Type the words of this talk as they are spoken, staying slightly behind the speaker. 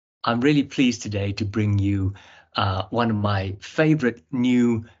I'm really pleased today to bring you one of my favorite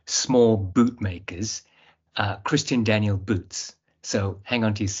new small boot makers, Christian Daniel Boots. So hang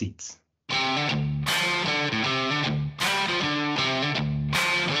on to your seats.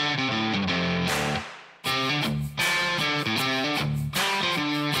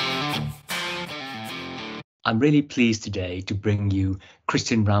 I'm really pleased today to bring you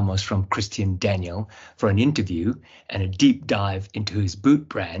Christian Ramos from Christian Daniel for an interview and a deep dive into his boot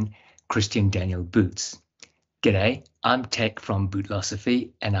brand, Christian Daniel Boots. G'day, I'm Tech from Bootlosophy,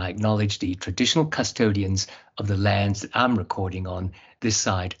 and I acknowledge the traditional custodians of the lands that I'm recording on this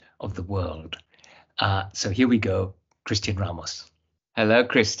side of the world. So here we go, Christian Ramos. Hello,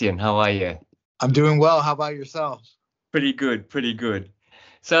 Christian. How are you? I'm doing well. How about yourself? Pretty good, pretty good.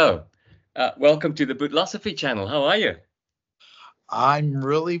 So, welcome to the Bootlosophy channel. How are you? I'm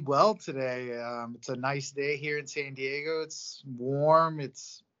really well today. It's a nice day here in San Diego. It's warm.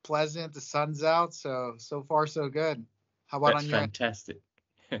 It's pleasant. The sun's out. So far, so good. How about That's on your end? fantastic.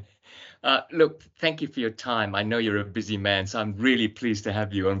 Look, thank you for your time. I know you're a busy man, so I'm really pleased to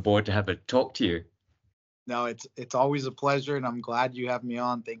have you on board to have a talk to you. No, it's always a pleasure, and I'm glad you have me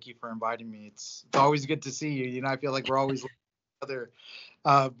on. Thank you for inviting me. It's always good to see you. You know, I feel like we're always together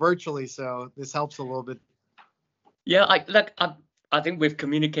virtually, so this helps a little bit. Yeah, I think we've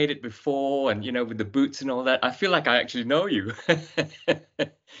communicated before, and with the boots and all that. I feel like I actually know you.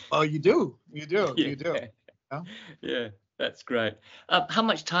 Oh, you do. You do. Yeah. You do. Yeah. Yeah, that's great. How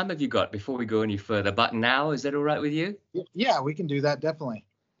much time have you got before we go any further? About an hour, is that all right with you? Yeah, we can do that, definitely.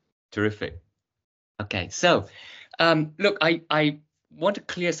 Terrific. Okay, so look, I want to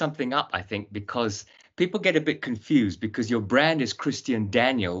clear something up, I think, because people get a bit confused because your brand is Christian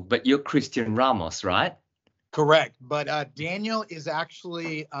Daniel, but you're Christian Ramos, right? Correct. But Daniel is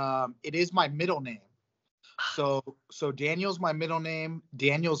actually it is my middle name. So Daniel's my middle name.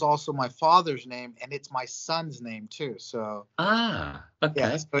 Daniel's also my father's name, and it's my son's name too. So Ah, yeah,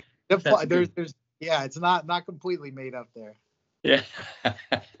 okay. so That's good. there's yeah, it's not completely made up there. Yeah.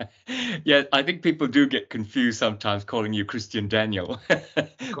 Yeah, I think people do get confused sometimes calling you Christian Daniel.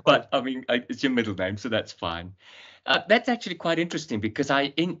 Correct. But I mean, it's your middle name, so that's fine. That's actually quite interesting because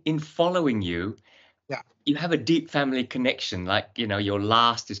in following you, Yeah. you have a deep family connection. Like, your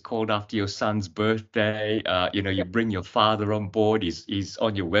last is called after your son's birthday. Yeah. You bring your father on board. He's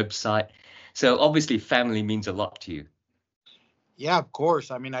on your website. So obviously family means a lot to you. Yeah, of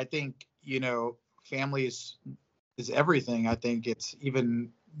course. I mean, I think, family is everything. I think it's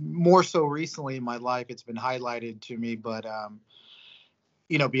even more so recently in my life, it's been highlighted to me. But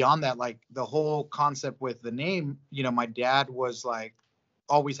beyond that, like the whole concept with the name, my dad was like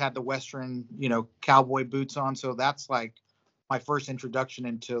always had the Western, cowboy boots on. So that's like my first introduction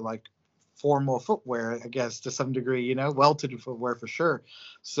into like formal footwear, I guess, to some degree, well-to-do footwear for sure.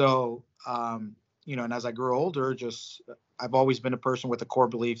 So, and as I grew older, just I've always been a person with a core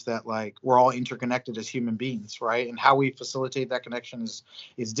belief that like we're all interconnected as human beings, right? And how we facilitate that connection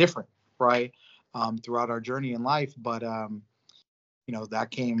is different, right? Throughout our journey in life. But that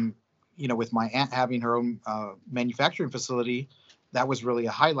came, with my aunt having her own manufacturing facility. That was really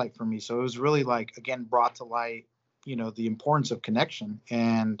a highlight for me. So it was really like, again, brought to light, the importance of connection.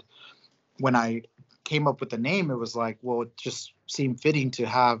 And when I came up with the name, it was like, well, it just seemed fitting to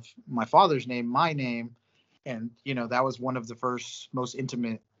have my father's name, my name. And, that was one of the first most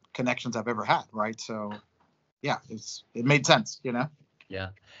intimate connections I've ever had. Right. So, yeah, it made sense. Yeah.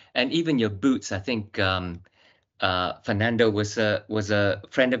 And even your boots, I think Fernando was a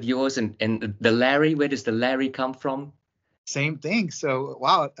friend of yours, and the Larry, where does the Larry come from? Same thing. So,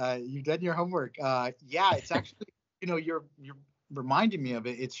 wow, you've done your homework. Yeah, it's actually, you're reminding me of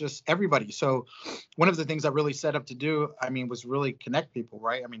it. It's just everybody. So, one of the things I really set up to do, I mean, was really connect people,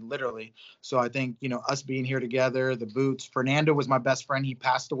 right? I mean, literally. So, I think, us being here together, the boots. Fernando was my best friend. He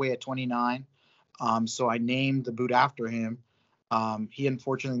passed away at 29. So, I named the boot after him. He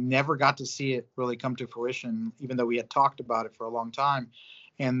unfortunately never got to see it really come to fruition, even though we had talked about it for a long time.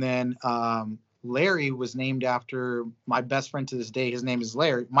 And then Larry was named after my best friend to this day. His name is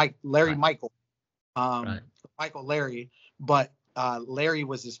Larry Right. Michael, Right. Michael Larry. But Larry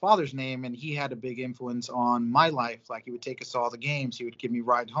was his father's name, and he had a big influence on my life. Like he would take us to all the games. He would give me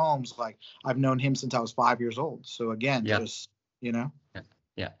ride homes. Like I've known him since I was 5 years old. So again, Yeah. just you know. Yeah.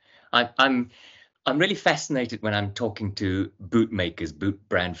 Yeah. I'm really fascinated when I'm talking to boot makers, boot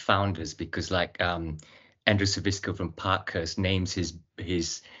brand founders, because like Andrew Savisco from Parkhurst names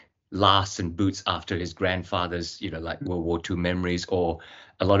his lasts and boots after his grandfather's, like World War II memories, or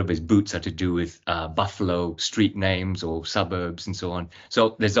a lot of his boots are to do with Buffalo street names or suburbs and so on.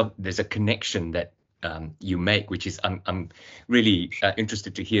 So there's a connection that you make, which is I'm really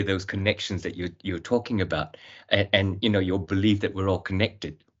interested to hear those connections that you're talking about, and you know, your belief that we're all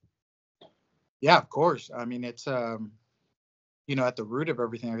connected. Yeah, of course. I mean, it's you know, at the root of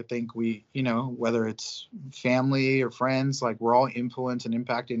everything, I think we, you know, whether it's family or friends, like we're all influenced and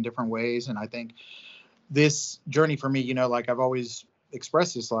impacted in different ways. And I think this journey for me, you know, like I've always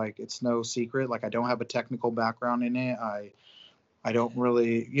expressed this, like it's no secret. Like I don't have a technical background in it. I don't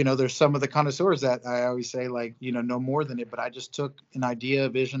really, you know, there's some of the connoisseurs that I always say, like, you know more than it, but I just took an idea, a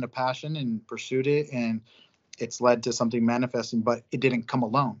vision, a passion and pursued it. And it's led to something manifesting, but it didn't come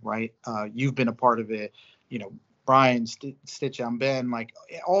alone, right? You've been a part of it, you know, Brian, Stitch, and Ben, like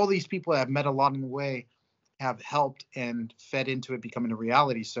all these people I've met along the way have helped and fed into it becoming a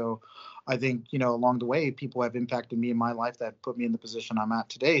reality. So I think, you know, along the way, people have impacted me in my life that put me in the position I'm at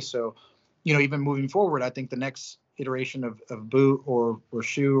today. So, you know, even moving forward, I think the next iteration of boot or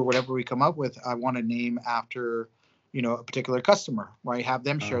shoe or whatever we come up with, I want to name after, you know, a particular customer, right? Have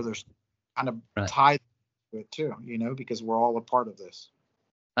them share their kind of Right. tie to it too, you know, because we're all a part of this.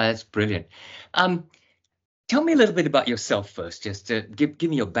 That's brilliant. Tell me a little bit about yourself first, just to give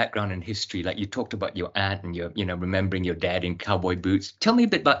me your background and history. Like you talked about your aunt and your, you know, remembering your dad in cowboy boots. Tell me a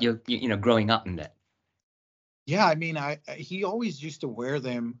bit about your, you know, growing up in that. Yeah, I mean, he always used to wear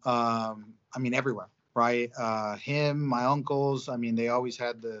them. I mean, everywhere, right? Him, my uncles. I mean, they always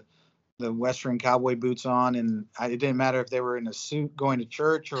had the Western cowboy boots on, and it didn't matter if they were in a suit going to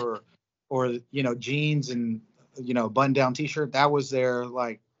church or you know jeans and you know button down T-shirt. That was their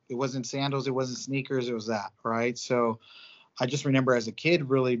like. It wasn't sandals, it wasn't sneakers, it was that, right? So I just remember as a kid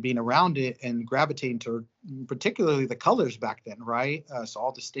really being around it and gravitating to particularly the colors back then, right? So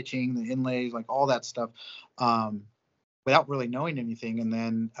all the stitching, the inlays, like all that stuff, um, without really knowing anything. And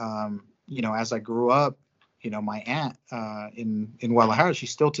then, you know, as I grew up, you know, my aunt in Guadalajara,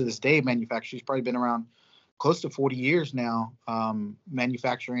 she's still to this day manufacturing. She's probably been around close to 40 years now,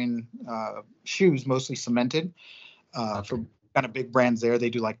 manufacturing shoes, mostly cemented for kind of big brands there. They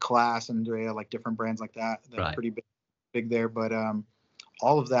do like Class, Andrea, like different brands like that. They're Right. pretty big there. But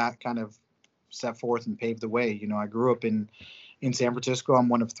all of that kind of set forth and paved the way. You know, I grew up in San Francisco. I'm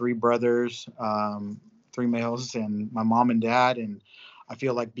one of three brothers, three males, and my mom and dad. And I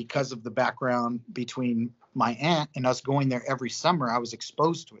feel like because of the background between my aunt and us going there every summer, I was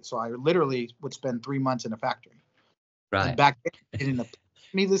exposed to it. So I literally would spend 3 months in a factory. And Right. back then, it didn't appeal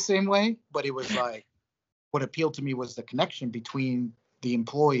to me the same way, but it was like what appealed to me was the connection between the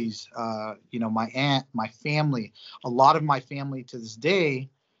employees, you know, my aunt, my family. A lot of my family to this day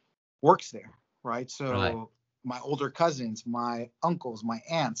works there, right? Right. So my older cousins, my uncles, my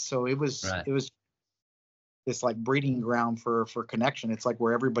aunts. So Right. it was this like breeding ground for connection. It's like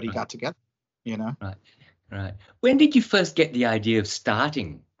where everybody Right. got together, you know. Right. Right. When did you first get the idea of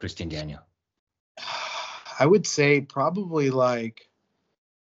starting Christian Daniel? I would say probably like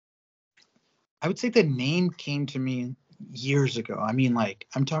I would say the name came to me years ago. I mean, like,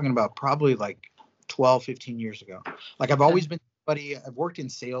 I'm talking about probably like 12, 15 years ago. Like, I've Okay. always been somebody, I've worked in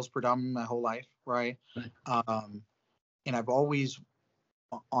sales predominantly my whole life, right? Right. And I've always,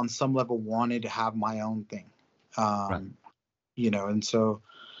 on some level, wanted to have my own thing. Right. You know, and so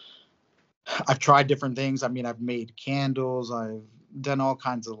I've tried different things. I mean, I've made candles, I've done all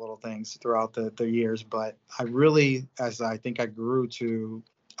kinds of little things throughout the years, but I really, as I think I grew to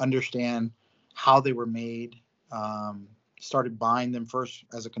understand how they were made, started buying them first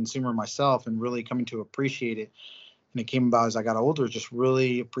as a consumer myself and really coming to appreciate it. And it came about as I got older, just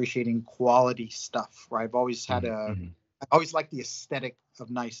really appreciating quality stuff, right? Mm-hmm. I always liked the aesthetic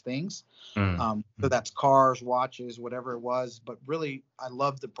of nice things. So Mm-hmm. that's cars, watches, whatever it was. But really, I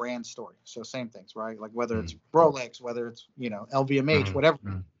love the brand story. So same things, right? Like whether it's Rolex, whether it's you know LVMH, whatever.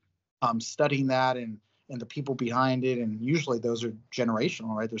 Mm-hmm. Studying that and the people behind it, and usually those are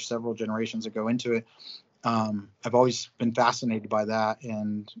generational, right? There's several generations that go into it. I've always been fascinated by that,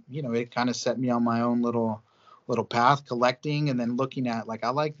 and you know, it kind of set me on my own little path, collecting and then looking at like I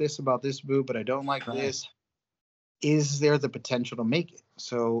like this about this boot, but I don't like Right. this. Is there the potential to make it?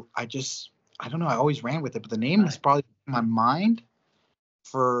 So I don't know. I always ran with it, but the name has Right. probably been in my mind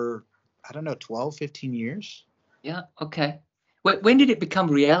for, I don't know, 12, 15 years. Yeah. Okay. When did it become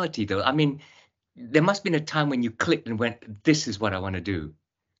reality, though? I mean, there must have been a time when you clicked and went, "This is what I want to do."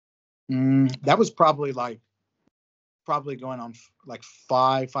 That was probably going on like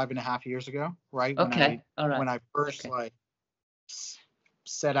 5.5 years ago, right? Okay. All right. When I first Okay. like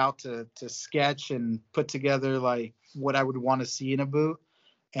set out to sketch and put together like what I would want to see in a boot,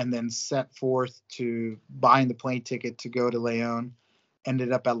 and then set forth to buying the plane ticket to go to Leon.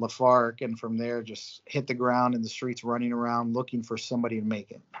 Ended up at Lafargue, and from there just hit the ground in the streets, running around looking for somebody to make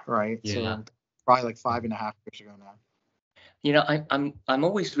it. Right, Yeah. so probably like 5.5 years ago now. You know, I'm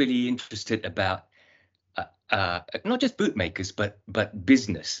always really interested about not just bootmakers, but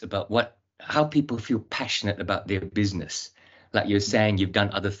business, about how people feel passionate about their business. Like you're saying, you've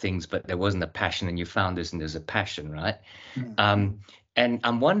done other things, but there wasn't a passion, and you found this, and there's a passion, right? Mm-hmm. And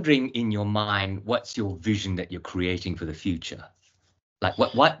I'm wondering, in your mind, what's your vision that you're creating for the future? Like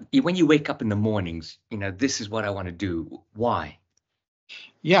what when you wake up in the mornings, you know, this is what I want to do. Why?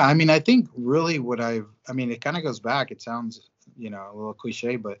 Yeah, I mean, I think really I mean, it kind of goes back. It sounds, a little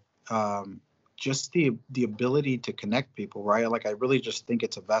cliche, but just the ability to connect people, right? Like, I really just think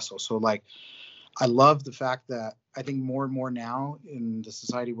it's a vessel. So, like, I love the fact that I think more and more now in the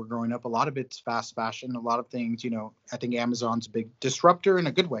society we're growing up, a lot of it's fast fashion. A lot of things, I think Amazon's a big disruptor in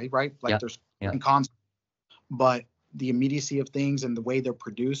a good way, right? Like, Yeah, there's yeah, and cons, but the immediacy of things and the way they're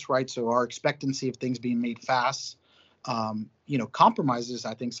produced, right? So our expectancy of things being made fast, compromises,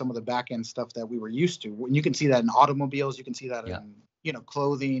 I think, some of the back end stuff that we were used to. When you can see that in automobiles, you can see that yeah, in,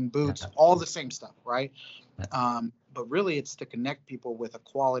 clothing, boots, yeah, all the same stuff, right? yeah, But really, it's to connect people with a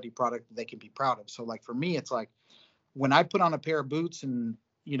quality product that they can be proud of. So, like, for me, it's like when I put on a pair of boots and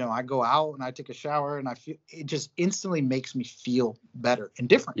I go out and I take a shower and I feel it just instantly makes me feel better and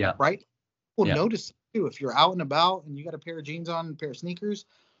different, yeah, right? People yeah, notice it too. If you're out and about and you got a pair of jeans on, a pair of sneakers,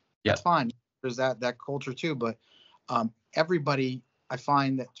 yeah, that's fine. There's that culture too. But everybody, I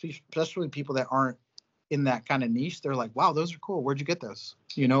find that, especially people that aren't in that kind of niche, they're like, wow, those are cool. Where'd you get those?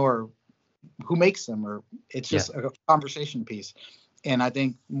 Or who makes them? Or it's yeah, just a conversation piece. And I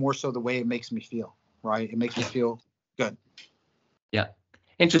think more so the way it makes me feel, right? It makes me feel good. yeah.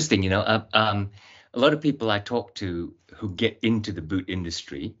 Interesting, a lot of people I talk to who get into the boot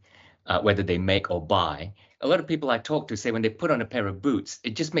industry, whether they make or buy, a lot of people I talk to say when they put on a pair of boots,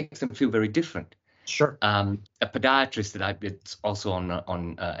 it just makes them feel very different. Sure. A podiatrist that I did also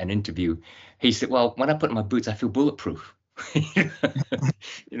on an interview, he said, "Well, when I put on my boots, I feel bulletproof."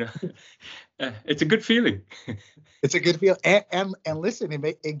 you know, it's a good feeling. It's a good feel. And listen,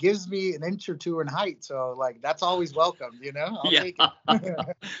 it gives me an inch or two in height. So, like, that's always welcome, I'll Yeah, take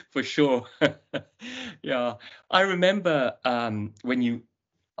it. for sure. Yeah, I remember when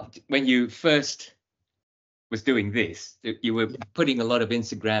you first was doing this, you were Yeah. putting a lot of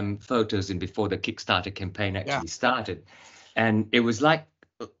Instagram photos in before the Kickstarter campaign Yeah. actually started, and it was like,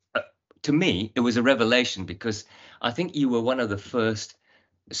 to me, it was a revelation because I think you were one of the first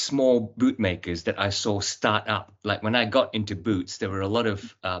small boot makers that I saw start up. Like when I got into boots, there were a lot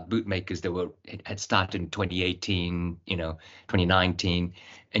of boot makers that had started in 2018, 2019,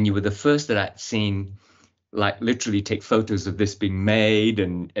 and you were the first that I'd seen like literally take photos of this being made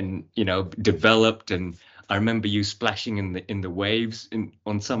and developed. And I remember you splashing in the waves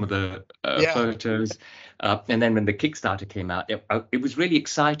on some of the Yeah. photos. And then when the Kickstarter came out, it was really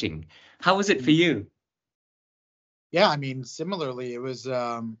exciting. How was it for you? Yeah. I mean, similarly, it was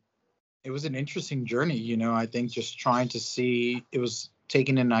an interesting journey, I think just trying to see, it was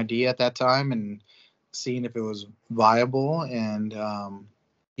taking an idea at that time and seeing if it was viable. And,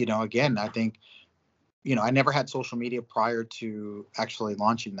 again, I think, I never had social media prior to actually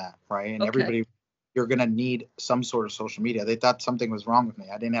launching that. Right. And Okay. everybody, you're going to need some sort of social media. They thought something was wrong with me.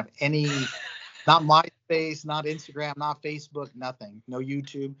 I didn't have any, not MySpace, not Instagram, not Facebook, nothing, no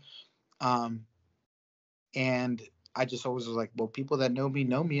YouTube. Um, and I just always was like, well, people that know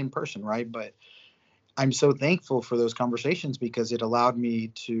me in person. Right. But I'm so thankful for those conversations because it allowed me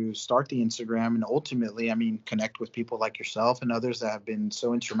to start the Instagram and ultimately, I mean, connect with people like yourself and others that have been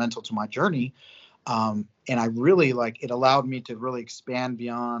so instrumental to my journey. And I really it allowed me to really expand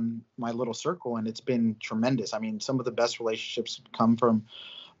beyond my little circle. And it's been tremendous. I mean, some of the best relationships come from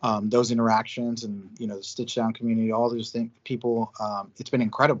those interactions and, the Stitch Down community, all those things, people. It's been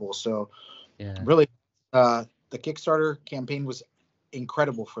incredible. So Yeah. really, the Kickstarter campaign was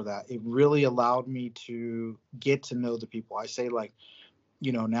incredible for that. It really allowed me to get to know the people. I say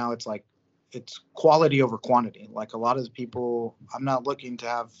now it's quality over quantity. Like a lot of the people, I'm not looking to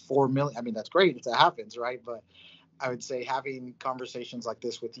have 4 million. I mean, that's great if that happens, right? But I would say having conversations like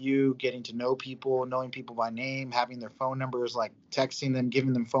this with you, getting to know people, knowing people by name, having their phone numbers, like texting them,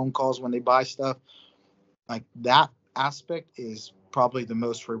 giving them phone calls when they buy stuff, like that aspect is probably the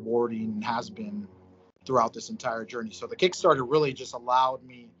most rewarding and has been throughout this entire journey. So the Kickstarter really just allowed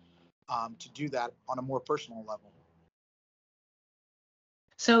me to do that on a more personal level.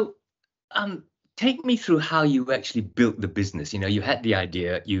 So, take me through how you actually built the business. You had the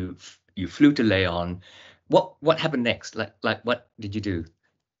idea, you flew to Leon. What happened next? Like what did you do?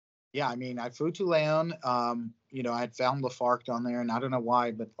 Yeah, I mean, I flew to Leon. I had found Lafargue on there, and I don't know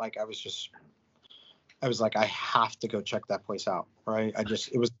why, but I was like, I have to go check that place out, right?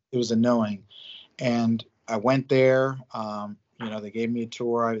 It was a knowing. And I went there. They gave me a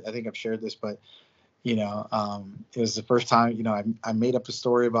tour. I think I've shared this, but it was the first time. I made up a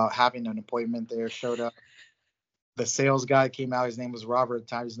story about having an appointment there. Showed up. The sales guy came out. His name was Robert at the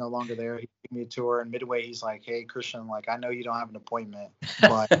time. He's no longer there. He gave me a tour, and midway, he's like, "Hey, Christian, like I know you don't have an appointment,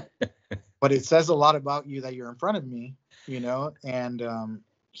 but it says a lot about you that you're in front of me, And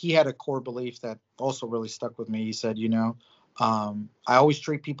he had a core belief that also really stuck with me. He said, I always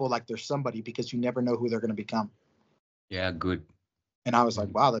treat people like they're somebody because you never know who they're going to become. Yeah, good. And I was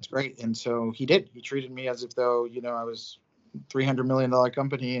like, wow, that's great. And so he did. He treated me as if though, I was $300 million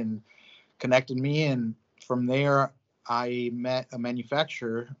company and connected me. And from there, I met a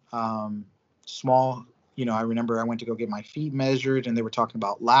manufacturer, small. I remember I went to go get my feet measured, and they were talking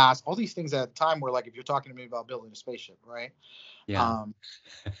about last. All these things at the time were like, if you're talking to me about building a spaceship, right? Yeah.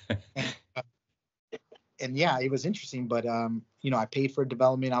 And yeah, it was interesting. But I paid for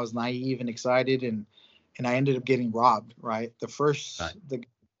development. I was naive and excited, and I ended up getting robbed. Right,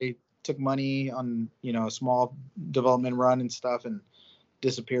 they took money on a small development run and stuff, and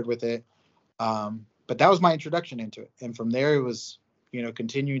disappeared with it. But that was my introduction into it. And from there, it was,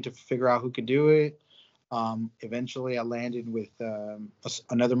 continuing to figure out who could do it. Eventually, I landed with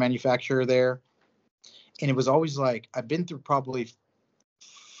another manufacturer there. And it was always like, I've been through probably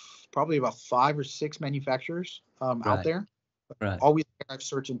about 5 or 6 manufacturers out there. Right. Always, I've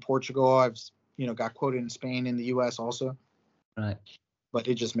searched in Portugal. I've, got quoted in Spain, in the US also. Right. But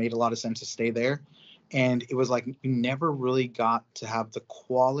it just made a lot of sense to stay there. And it was like, you never really got to have the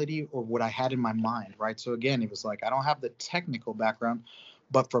quality or what I had in my mind, right? So again, it was like, I don't have the technical background,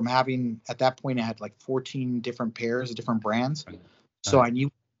 but from having, at that point, I had like 14 different pairs of different brands. Right. So I knew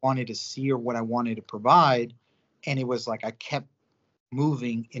what I wanted to see or what I wanted to provide. And it was like, I kept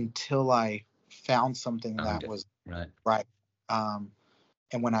moving until I found something that was right.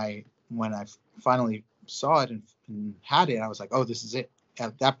 And when I finally saw it and had it, I was like, oh, this is it.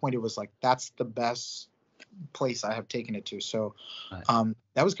 At that point, it was like, that's the best place I have taken it to. So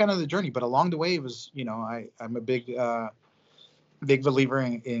that was kind of the journey. But along the way, it was, I'm a big believer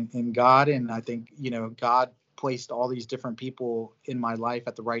in God. And I think, God placed all these different people in my life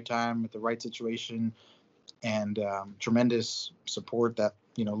at the right time, at the right situation, and tremendous support that,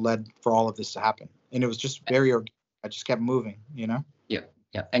 led for all of this to happen. And it was just very organic. I just kept moving, Yeah.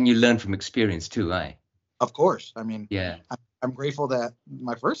 Yeah. And you learn from experience too, eh? Of course. I mean, yeah. I'm grateful that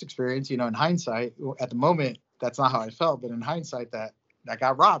my first experience, in hindsight, at the moment, that's not how I felt. But in hindsight, that I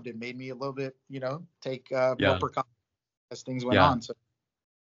got robbed. It made me a little bit, take more precautions as things went on. So.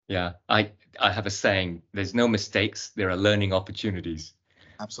 Yeah, I have a saying: "There's no mistakes. There are learning opportunities."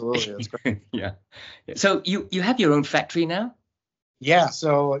 Absolutely, that's great. Yeah. So you have your own factory now? Yeah.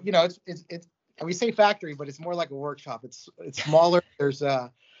 So it's we say factory, but it's more like a workshop. It's smaller.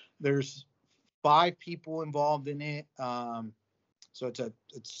 There's 5 people involved in it. So it's a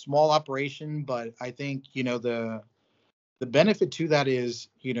small operation, but I think, the benefit to that is,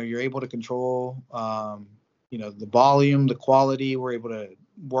 you're able to control, the volume, the quality. We're able to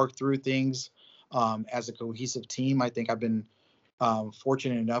work through things as a cohesive team. I think I've been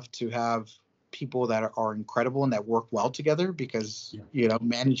fortunate enough to have people that are incredible and that work well together because,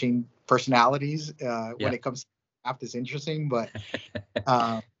 managing personalities when it comes to staff is interesting, but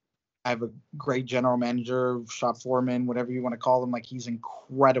I have a great general manager, shop foreman, whatever you want to call him. Like, he's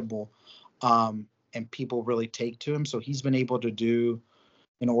incredible. And people really take to him. So he's been able to do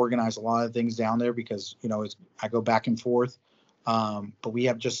and organize a lot of things down there because, I go back and forth. But we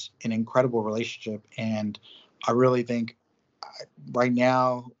have just an incredible relationship. And I really think right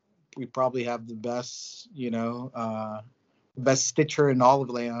now we probably have the best, best stitcher in all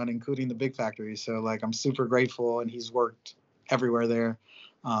of Leon, including the big factory. So like, I'm super grateful, and he's worked everywhere there.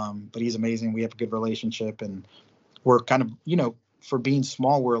 But he's amazing. We have a good relationship, and we're kind of, for being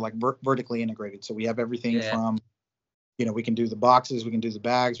small, we're like vertically integrated. So we have everything from, we can do the boxes, we can do the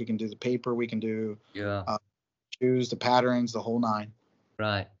bags, we can do the paper, we can do shoes, the patterns, the whole 9.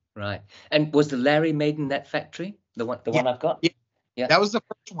 Right. And was the Larry made in that factory? The one I've got? Yeah. That was the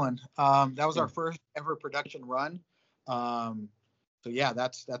first one. That was our first ever production run. So yeah,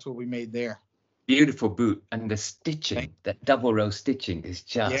 that's what we made there. Beautiful boot, and the stitching, that double row stitching is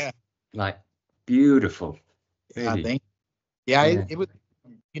just like beautiful. Really. It was,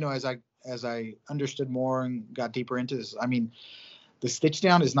 as I understood more and got deeper into this, I mean, the stitch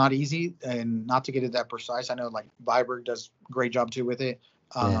down is not easy, and not to get it that precise. I know like Viberg does a great job too with it.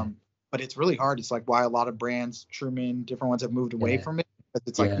 But it's really hard. It's like why a lot of brands, Truman, different ones have moved away from it. But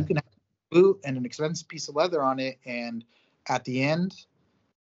it's like you can have a boot and an expensive piece of leather on it, and at the end,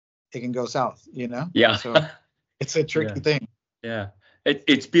 it can go south, Yeah. So it's a tricky thing. Yeah.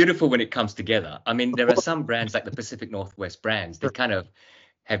 It's beautiful when it comes together. I mean, there are some brands like the Pacific Northwest brands, they kind of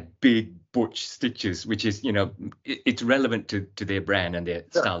have big butch stitches, which is, it's relevant to their brand and their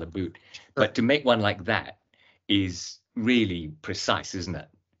Sure. style of boot. Sure. But to make one like that is really precise, isn't it?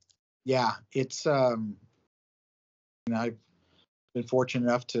 Yeah, it's I've been fortunate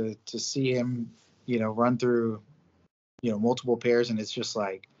enough to see him, run through, multiple pairs, and it's just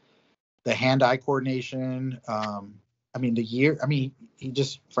like the hand-eye coordination. He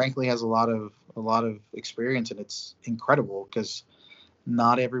just frankly has a lot of experience, and it's incredible because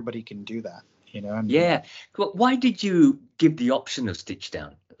not everybody can do that, Yeah. Well, why did you give the option of stitch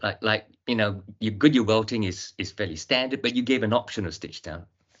down? Like your welting is fairly standard, but you gave an option of stitch down.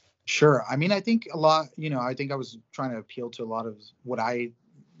 Sure. I mean, I think a lot, I think I was trying to appeal to a lot of what I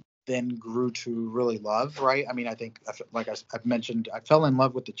then grew to really love, right? I mean, I think, like I've mentioned, I fell in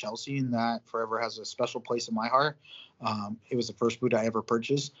love with the Chelsea, and that forever has a special place in my heart. It was the first boot I ever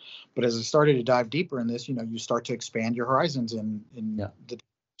purchased. But as I started to dive deeper in this, you start to expand your horizons in the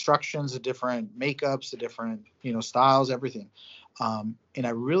instructions, the different makeups, the different, styles, everything. And I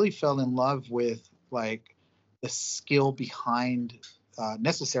really fell in love with like the skill behind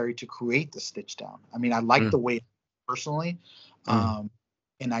necessary to create the stitch down. I mean, I like the way personally.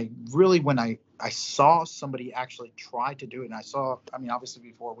 And I really, when I saw somebody actually try to do it, and obviously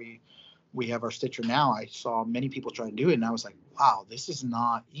before we have our stitcher now, I saw many people try to do it, and I was like, wow, this is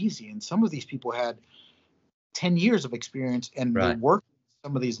not easy. And some of these people had 10 years of experience, and they worked with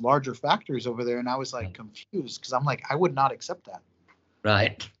some of these larger factories over there, and I was like confused because I'm like, I would not accept that.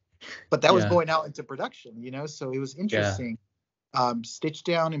 Right. But that was going out into production, so it was interesting. Stitch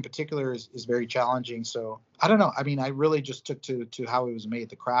down in particular is very challenging. So I don't know. I mean, I really just took to how it was made,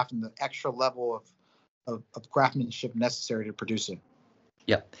 the craft, and the extra level of craftsmanship necessary to produce it.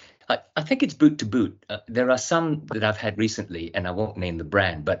 Yeah, I think it's boot to boot. There are some that I've had recently, and I won't name the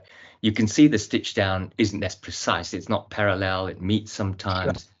brand, but you can see the stitch down isn't as precise. It's not parallel. It meets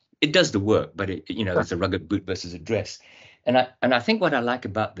sometimes. It does the work, but it's a rugged boot versus a dress. And I think what I like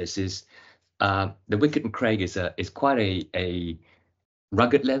about this is the Wickett and Craig is quite a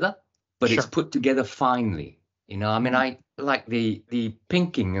rugged leather, but it's put together finely. I mean, I like the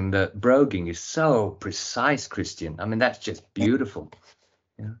pinking and the broguing is so precise, Christian. I mean, that's just beautiful.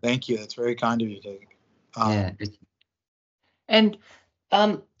 Yeah. Thank you. That's very kind of you, Dave. And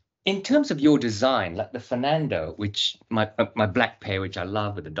in terms of your design, like the Fernando, which my black pair, which I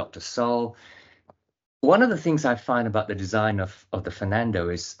love, with the Dr. Sol, one of the things I find about the design of the Fernando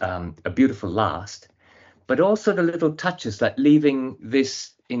is a beautiful last, but also the little touches, like leaving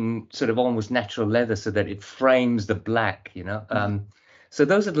this in sort of almost natural leather so that it frames the black, So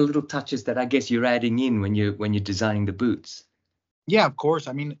those are the little touches that I guess you're adding in when you're designing the boots. Yeah, of course.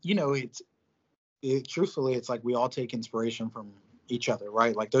 I mean, truthfully, it's like we all take inspiration from each other,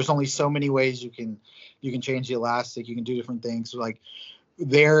 right? Like there's only so many ways you can change the elastic, you can do different things. So like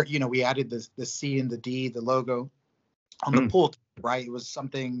there, we added the C and the D, the logo on the pull, right? It was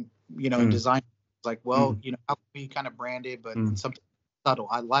something, in design, like, well, how can we kind of brand it, but in something subtle.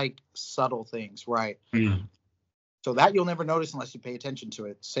 I like subtle things, right? So that you'll never notice unless you pay attention to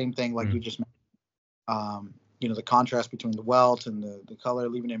it. Same thing, like you just mentioned. The contrast between the welt and the color,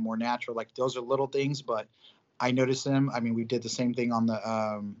 leaving it more natural. Like those are little things, but I noticed them. I mean, we did the same thing on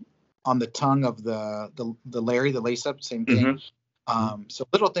the tongue of the Larry, the lace up, same thing. So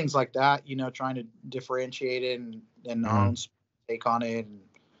little things like that, trying to differentiate it and our own take on it. And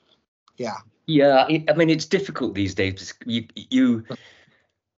yeah. I mean, it's difficult these days.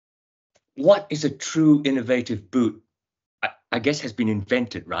 What is a true innovative boot? I guess has been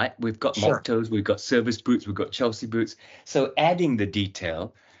invented, right? We've got Mottos, we've got service boots, we've got Chelsea boots. So adding the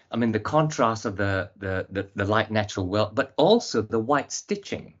detail, I mean, the contrast of the light natural welt, but also the white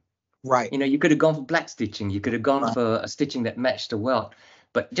stitching. Right. You could have gone for black stitching. You could have gone for a stitching that matched the welt.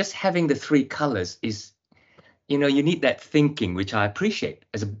 But just having the three colors is, you need that thinking, which I appreciate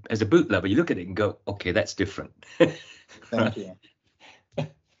as a boot lover. You look at it and go, okay, that's different. Thank you.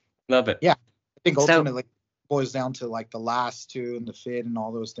 Love it. Yeah, I think ultimately it boils down to like the last two and the fit and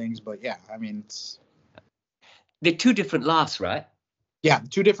all those things. But yeah, I mean, they're two different lasts, right? Yeah,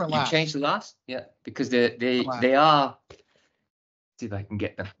 two different lasts. You changed the last, yeah, because they are. See if I can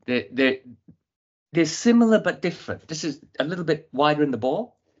get them. They're similar but different. This is a little bit wider in the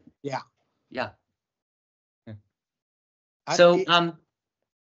ball. Yeah. So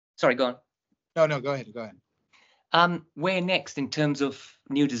sorry, go on. No, go ahead. Where next in terms of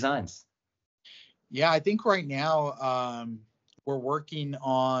new designs? Yeah, I think right now we're working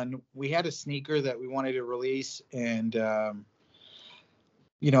on. We had a sneaker that we wanted to release, and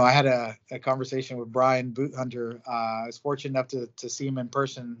I had a conversation with Brian Boot Hunter. I was fortunate enough to see him in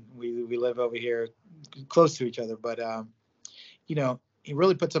person. We live over here close to each other, but he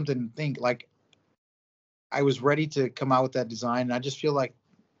really put something to think. Like, I was ready to come out with that design, and I just feel like,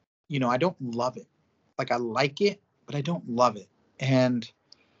 I don't love it. Like, I like it, but I don't love it. And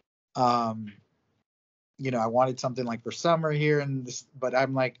I wanted something like for summer here, and this, but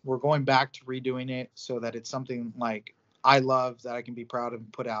I'm like, we're going back to redoing it so that it's something like I love, that I can be proud of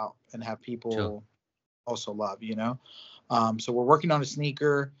and put out and have people Sure. also love. So we're working on a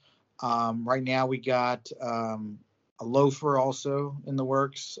sneaker. Right now we got a loafer also in the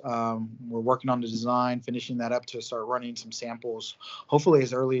works. We're working on the design, finishing that up to start running some samples, hopefully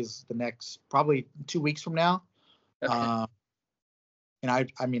as early as the next, probably 2 weeks from now. Okay. And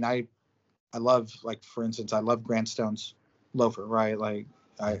I love, like, for instance, I love Grant Stone's loafer, right? Like,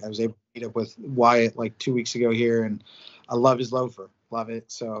 I was able to meet up with Wyatt like 2 weeks ago here, and I love his loafer, love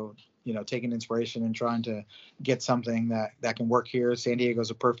it. So, taking inspiration and trying to get something that can work here. San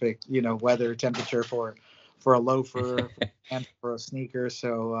Diego's a perfect, weather temperature for a loafer and for a sneaker.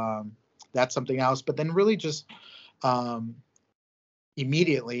 So that's something else. But then really just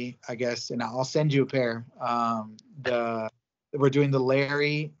immediately, I guess, and I'll send you a pair. We're doing the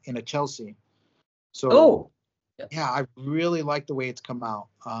Larry in a Chelsea. So Oh, yeah, I really like the way it's come out.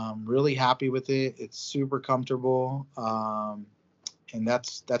 Really happy with it. It's super comfortable. And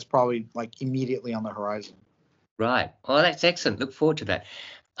that's probably like immediately on the horizon. right. Oh, that's excellent. Look forward to that.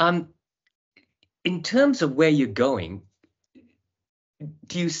 In terms of where you're going,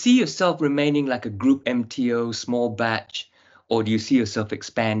 do you see yourself remaining like a group MTO, small batch, or do you see yourself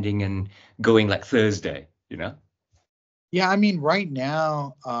expanding and going like Thursday, Yeah, I mean, right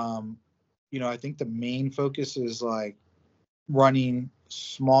now, I think the main focus is like running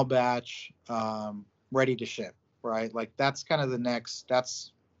small batch, ready to ship, right? Like, that's kind of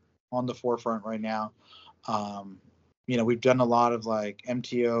that's on the forefront right now. We've done a lot of like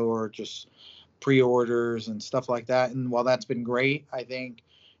MTO or just pre-orders and stuff like that. And while that's been great, I think,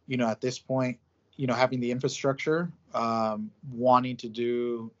 at this point, having the infrastructure, wanting to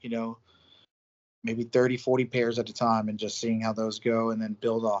do, maybe 30, 40 pairs at a time and just seeing how those go and then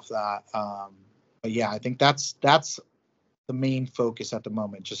build off that. But yeah, I think that's the main focus at the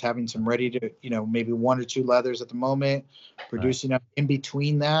moment, just having some ready to, maybe one or two leathers at the moment, producing up in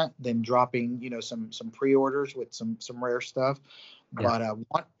between that, then dropping, some pre-orders with some rare stuff. Yeah.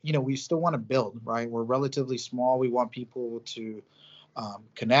 But we still want to build, right? We're relatively small. We want people to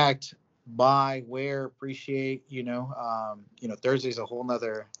connect, buy, wear, appreciate. Thursday's a whole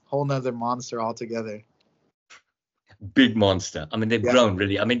nother monster altogether. Big monster. I mean, they've Yeah, grown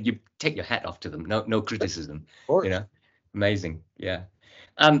really. I mean, you take your hat off to them. No of criticism, course. amazing. Yeah.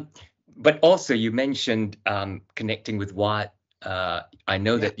 Um, but also you mentioned connecting with Wyatt. I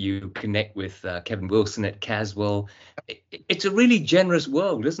know Yeah, that you connect with Kevin Wilson at Caswell. It's a really generous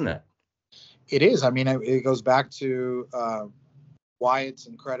world, isn't it? it is. I mean, it goes back to Wyatt's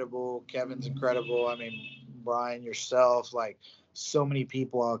incredible, Kevin's incredible. I mean, Brian, yourself, like so many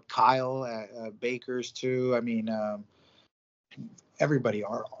people. Kyle at Baker's too. I mean, everybody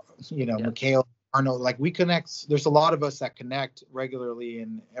are, Yeah. Mikhail, Arnold. Like, we connect. There's a lot of us that connect regularly,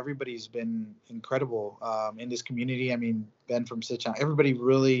 and everybody's been incredible in this community. I mean, Ben from Sitchin, everybody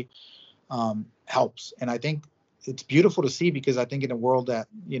really helps, and I think it's beautiful to see, because I think in a world that,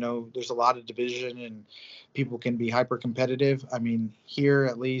 there's a lot of division and people can be hyper competitive. I mean, here,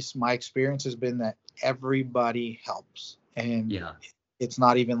 at least my experience has been that everybody helps, and Yeah. it's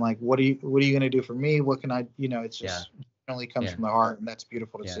not even like, what are you going to do for me? What can I, it's Yeah. just generally comes Yeah. from the heart, and that's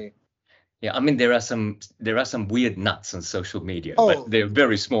beautiful to Yeah. see. Yeah. I mean, there are some weird nuts on social media, but Oh, they're a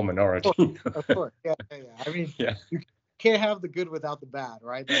very small of course, minority. of course. Yeah, yeah, yeah. I mean, Yeah. you can't have the good without the bad,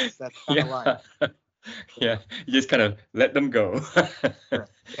 right? That's kind of life. Yeah. Yeah. You just kind of let them go. Sure. Yeah,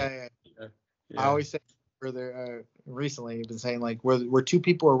 yeah. Yeah. I Yeah. always say, recently I've been saying, like, where two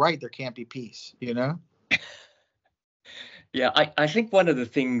people are right, there can't be peace. Yeah, I think one of the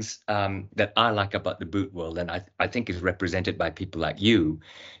things that I like about the boot world, and I think is represented by people like you,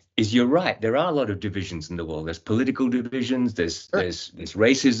 is you're right. There are a lot of divisions in the world. There's political divisions, Sure. there's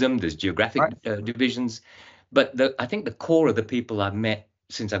racism, there's geographic Right. divisions, but I think the core of the people I've met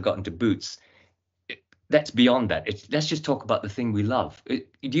since I've gotten to boots, that's beyond that. Let's just talk about the thing we love. Do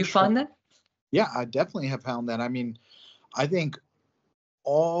you Sure. find that? Yeah, I definitely have found that. I mean, I think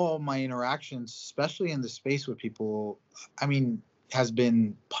all my interactions, especially in the space with people, I mean, has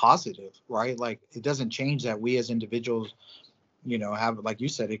been positive, right? Like, it doesn't change that we as individuals, have, like you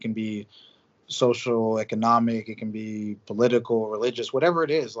said, it can be social, economic, it can be political, religious, whatever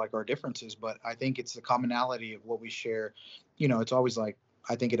it is, like our differences. But I think it's the commonality of what we share. It's always like,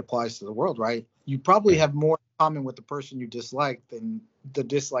 I think it applies to the world, right? You probably have more in common with the person you dislike than the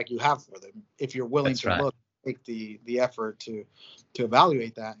dislike you have for them, if you're willing That's to right. look, take the effort to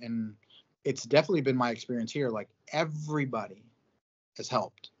evaluate that. And it's definitely been my experience here. Like, everybody has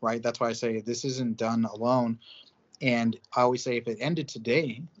helped, right? That's why I say this isn't done alone. And I always say, if it ended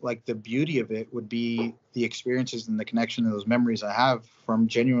today, like, the beauty of it would be the experiences and the connection and those memories I have from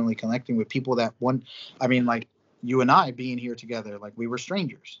genuinely connecting with people that one, I mean, like you and I being here together, like, we were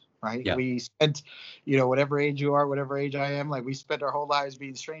strangers, right? Yeah. We spent, whatever age you are, whatever age I am, like, we spent our whole lives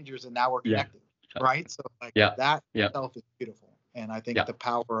being strangers, and now we're Yeah. connected, right? So, like, Yeah. that Yeah. itself is beautiful. And I think Yeah. the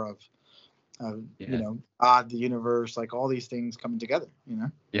power of, Yeah. God, the universe, like, all these things coming together,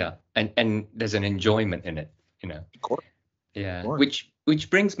 Yeah. And there's an enjoyment in it, Of course, of Yeah. course. Which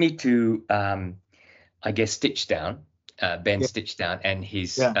brings me to I guess Stitchdown, Ben Yeah, Stitchdown, and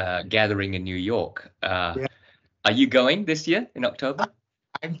his yeah, gathering in New York. yeah. Are you going this year in October?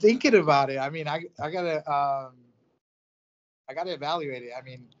 I'm thinking about it. I mean, I gotta evaluate it. I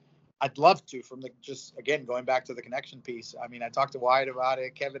mean, I'd love to, from the, just again, going back to the connection piece. I mean, I talked to Wyatt about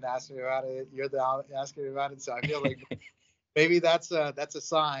it. Kevin asked me about it. You're asking me about it. So I feel like maybe that's a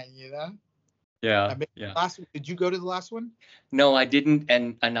sign. I Yeah. mean, Yeah. did you go to the last one? No, I didn't,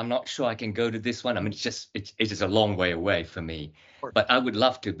 and I'm not sure I can go to this one. I mean, it's just a long way away for me, Of course. but I would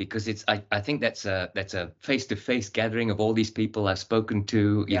love to, because I think that's a face-to-face gathering of all these people I've spoken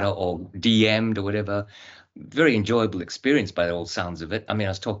to, Yeah. or DM'd or whatever. Very enjoyable experience by all sounds of it. I mean, I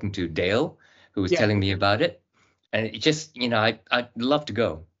was talking to Dale, who was Yeah. telling me about it, and it just, I'd love to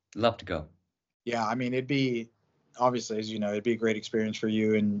go, love to go. Yeah. I mean, it'd be, obviously, as you know, it'd be a great experience for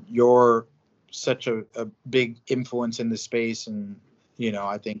you, and you're such a big influence in this space. And,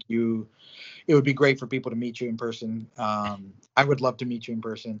 I think it would be great for people to meet you in person. I would love to meet you in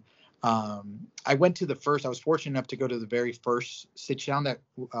person. I was fortunate enough to go to the very first sit down that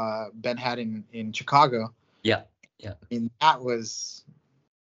Ben had in Chicago. Yeah, yeah, And that was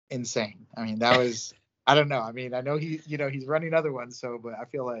insane. I mean, that was, I don't know. I mean, I know he's running other ones. So, but I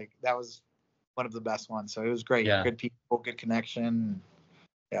feel like that was one of the best ones. So it was great. yeah. Good people, good connection.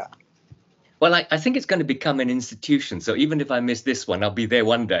 Yeah. Well, I think it's going to become an institution. So even if I miss this one, I'll be there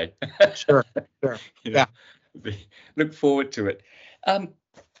one day. Sure. Sure. you know, Yeah. look forward to it.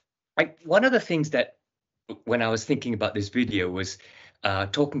 One of the things that, when I was thinking about this video, was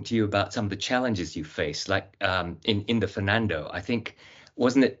talking to you about some of the challenges you face, like in the Fernando. I think,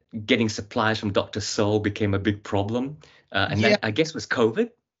 wasn't it, getting supplies from Dr. Soul became a big problem, and Yeah. that, I guess, was COVID.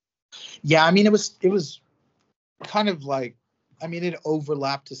 Yeah. I mean, it was kind of like, I mean, it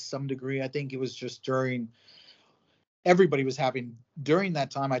overlapped to some degree. I think it was just everybody was having during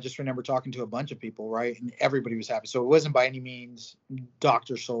that time. I just remember talking to a bunch of people, right? And everybody was happy. So it wasn't by any means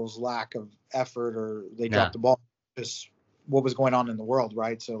Dr. Soul's lack of effort or they Nah. dropped the ball, just what was going on in the world,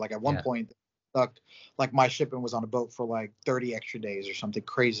 right? So, like, at one Yeah. point, like, my shipment was on a boat for like 30 extra days or something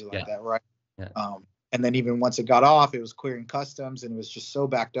crazy like Yeah. that, right? Yeah. And then even once it got off, it was clearing customs and it was just so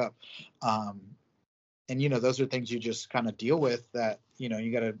backed up. And those are things you just kind of deal with, that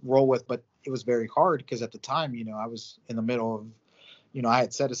you got to roll with. But it was very hard because at the time, I was in the middle of, I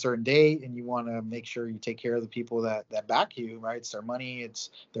had set a certain date, and you want to make sure you take care of the people that back you, right? It's their money, it's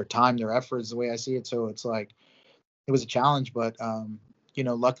their time, their efforts, the way I see it. So it's like, it was a challenge, but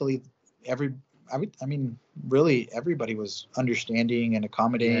luckily I mean, really everybody was understanding and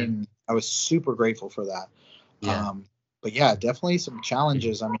accommodating. I was super grateful for that. Yeah. But yeah, definitely some Yeah.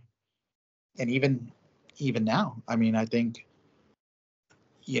 challenges. I mean, and even now, I mean, I think,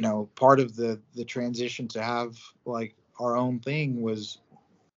 part of the transition to have like our own thing was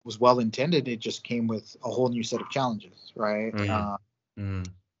well intended. It just came with a whole new set of challenges, right? Mm. Mm.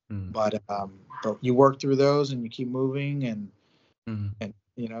 Mm. But you work through those and you keep moving, and Mm.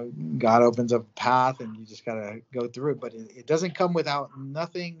 God opens up a path, and you just gotta go through it. But it doesn't come without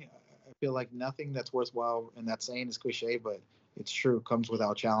nothing. I feel like nothing that's worthwhile, and that saying is cliche, but it's true, comes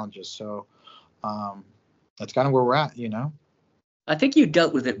without challenges. So that's kind of where we're at. I think you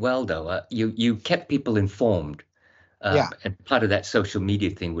dealt with it well, though. You kept people informed, Yeah. and part of that social media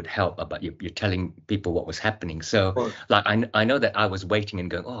thing would help. About you're telling people what was happening. So, Or, like, I know that I was waiting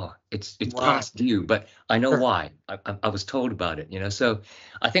and going, oh, it's right. past due, but I know Sure. why. I was told about it, So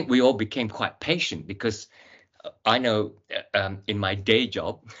I think we all became quite patient, because I know, in my day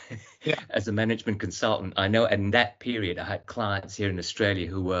job Yeah. as a management consultant, I know in that period I had clients here in Australia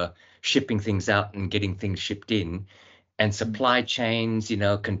who were shipping things out and getting things shipped in, and supply chains,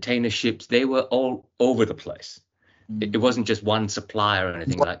 container ships, they were all over the place. It wasn't just one supplier or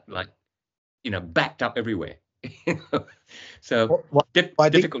anything, like backed up everywhere. So Well, I think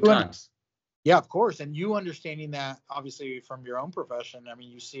difficult times. Yeah, of course. And you understanding that obviously from your own profession, I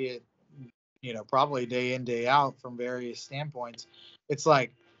mean, you see it, probably day in, day out from various standpoints. It's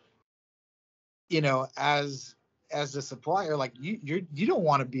like, as a supplier, like you don't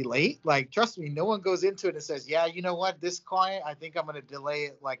want to be late. Like, trust me, no one goes into it and says, yeah, you know what, this client, I think I'm going to delay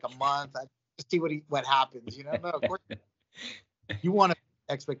it like a month. I just see what happens. No, of course you want to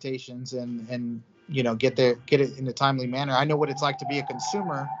expectations and get it in a timely manner. I know what it's like to be a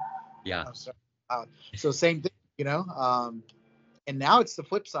consumer. Yeah. I'm sorry. So same thing, and now it's the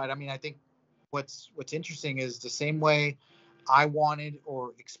flip side. I mean, I think what's interesting is the same way I wanted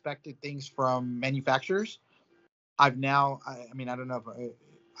or expected things from manufacturers. I've now, I mean, I don't know if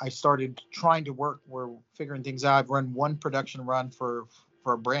I started trying to work. We're figuring things out. I've run one production run for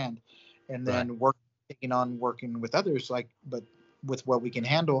a brand, and Right. then taking on working with others, but with what we can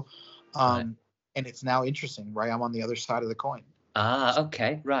handle. Right. And it's now interesting, right? I'm on the other side of the coin.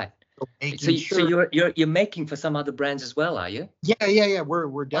 Okay. Right. So So, making so sure. you're making for some other brands as well, are you? Yeah. We're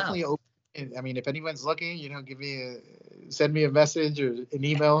Wow. definitely open. I mean, if anyone's looking, send me a message or an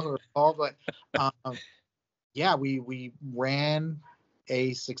email or a call. But yeah, we ran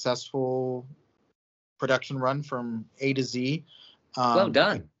a successful production run from A to Z. Well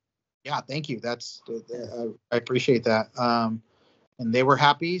done. Yeah, thank you. I appreciate that. And they were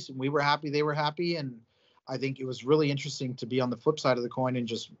happy, we were happy, they were happy, and I think it was really interesting to be on the flip side of the coin and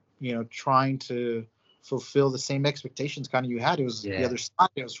just trying to fulfill the same expectations kind of you had. It was the other side.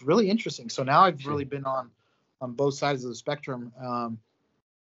 It was really interesting. So now I've really been on both sides of the spectrum.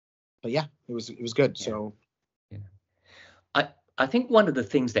 But yeah, it was good. Yeah. So Yeah. I think one of the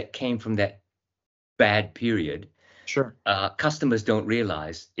things that came from that bad period, sure, customers don't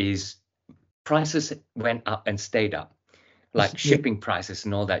realize, is prices went up and stayed up, like yeah, shipping prices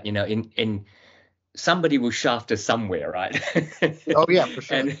and all that. In somebody will shaft us somewhere, right? oh yeah, for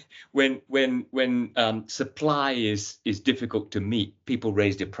sure. And when supply is difficult to meet, people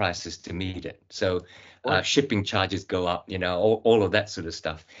raise their prices to meet it. So shipping charges go up, all of that sort of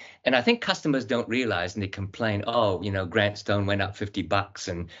stuff. And I think customers don't realize, and they complain, oh, Grant Stone went up $50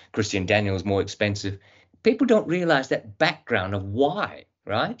 and Christian Daniel's more expensive. People don't realize that background of why,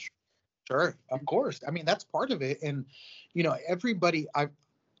 right? Sure, of course. I mean, that's part of it. And everybody,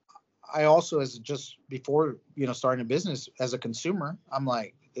 I also, as just before, starting a business as a consumer, I'm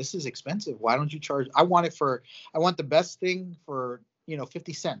like, this is expensive. Why don't you charge? I want the best thing for,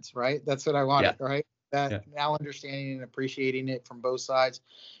 50 cents, right? That's what I wanted, right? That now understanding and appreciating it from both sides,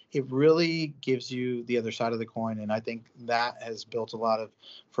 it really gives you the other side of the coin. And I think that has built a lot of,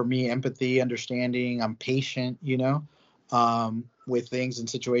 for me, empathy, understanding. I'm patient, with things and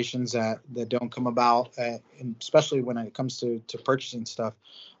situations that don't come about, and especially when it comes to purchasing stuff.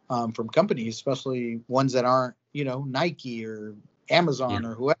 From companies, especially ones that aren't, Nike or Amazon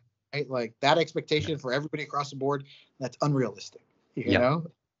or whoever, right? Like that expectation for everybody across the board, that's unrealistic,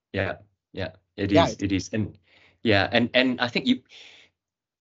 know? Yeah. It is. And and I think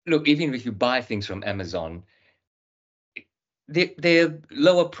look, even if you buy things from Amazon, they're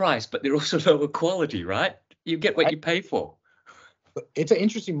lower price, but they're also lower quality, right? You get what you pay for. It's an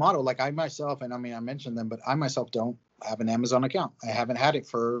interesting model. Like I myself, and I mean, I mentioned them, but I myself don't have an Amazon account. I haven't had it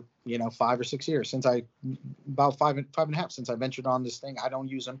for 5 or 6 years about five and a half since I ventured on this thing. I don't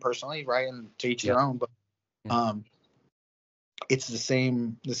use them personally, right? And to each their own, but it's the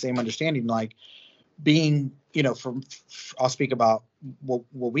same understanding. Like being, I'll speak about what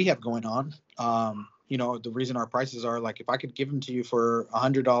we have going on. The reason our prices are like, if I could give them to you for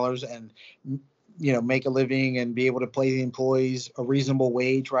 $100 and make a living and be able to pay the employees a reasonable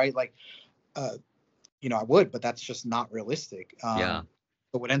wage, right? Like, I would, but that's just not realistic.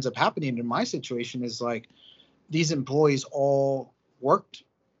 But what ends up happening in my situation is like these employees all worked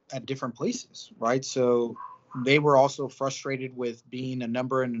at different places, right? So they were also frustrated with being a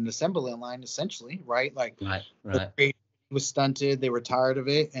number in an assembly line, essentially, right? Like right. The creativity was stunted. They were tired of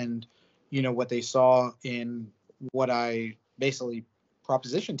it. And, what they saw in what I basically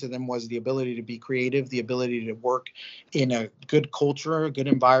proposition to them was the ability to be creative, the ability to work in a good culture, a good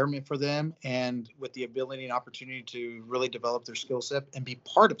environment for them, and with the ability and opportunity to really develop their skill set and be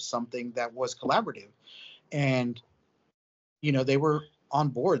part of something that was collaborative. And, they were on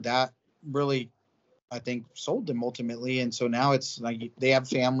board. That really, I think, sold them ultimately. And so now it's like they have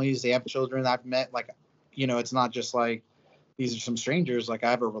families, they have children. I've met, like, it's not just like these are some strangers. Like I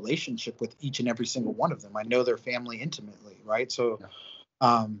have a relationship with each and every single one of them. I know their family intimately, right? So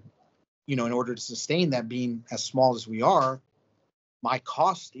in order to sustain that, being as small as we are, my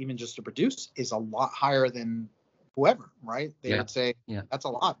cost, even just to produce, is a lot higher than whoever, right? They would say that's a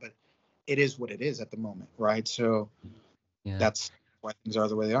lot, but it is what it is at the moment, right? So that's why things are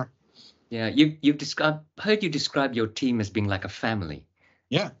the way they are. Yeah, heard you describe your team as being like a family.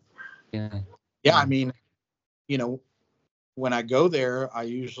 Yeah. Yeah. Yeah. I Yeah. mean, you know, when I go there, I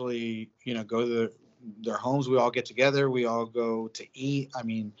usually, go to their homes. We all get together. We all go to eat. I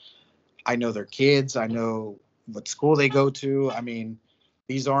mean, I know their kids. I know what school they go to. I mean,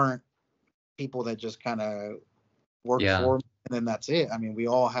 these aren't people that just kind of work Yeah. for me and then that's it. I mean, we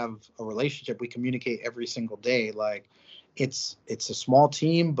all have a relationship. We communicate every single day. Like it's a small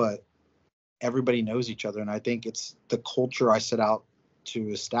team, but everybody knows each other. And I think it's the culture I set out to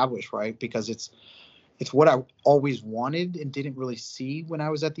establish, right? Because it's what I always wanted and didn't really see when I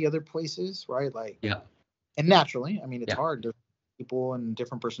was at the other places, right? Like, Yeah. and naturally, I mean, it's Yeah. hard. There's people and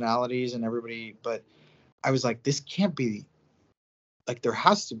different personalities and everybody, but I was like, this can't be like, there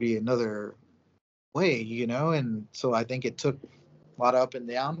has to be another way, And so I think it took a lot of up and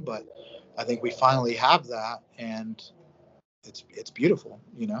down, but I think we finally have that, and it's beautiful,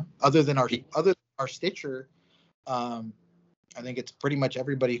 Other than our stitcher, um, I think it's pretty much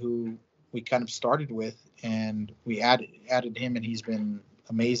everybody who we kind of started with, and we added him, and he's been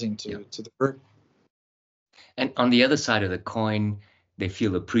amazing Yeah. to the group. And on the other side of the coin, they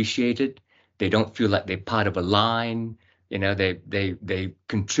feel appreciated. They don't feel like they're part of a line. They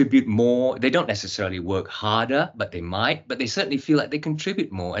contribute more. They don't necessarily work harder, but they might. But they certainly feel like they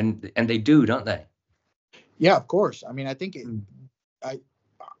contribute more, and they do, don't they? Yeah, of course. I mean, I think Mm. I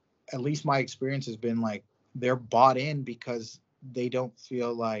at least my experience has been like they're bought in because they don't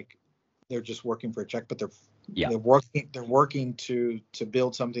feel like they're just working for a check, but Yeah, they're working to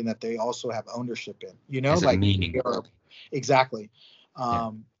build something that they also have ownership in. as a Like they meaning. are, exactly.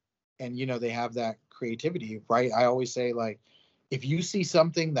 Yeah, And they have that creativity, right? I always say, like, if you see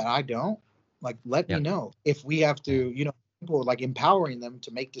something that I don't, like, let me yeah, know. If we have yeah, to, simple, like empowering them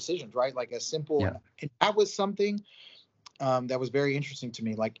to make decisions, right? Like as simple, yeah, and that was something that was very interesting to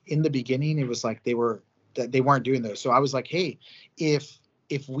me. Like in the beginning, it was like they weren't doing those. So I was like, hey,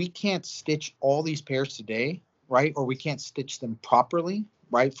 if we can't stitch all these pairs today, right, or we can't stitch them properly,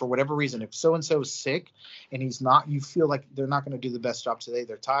 right, for whatever reason, if so and so is sick and he's not, you feel like they're not going to do the best job today.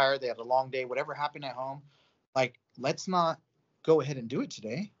 They're tired. They had a long day. Whatever happened at home, like let's not go ahead and do it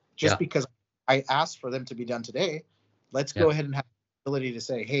today just yeah, because I asked for them to be done today. Let's yeah, go ahead and have the ability to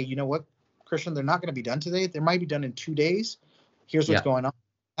say, hey, you know what, Christian, they're not going to be done today. They might be done in 2 days. Here's what's yeah. going on.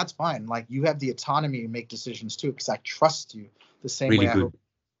 That's fine. Like you have the autonomy to make decisions too, because I trust you the same Really way I hope good.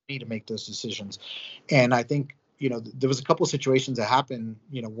 you need to make those decisions. And I think, there was a couple of situations that happened.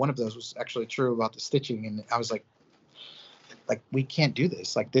 One of those was actually true about the stitching. And I was like, we can't do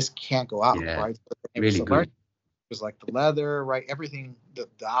this. Like this can't go out, Yeah, right? But it was really a learning. good. It was like the leather, right? Everything, the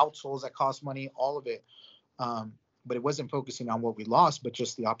outsoles that cost money, all of it. But it wasn't focusing on what we lost, but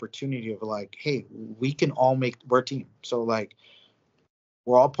just the opportunity of like, hey, we can all we're a team. So like,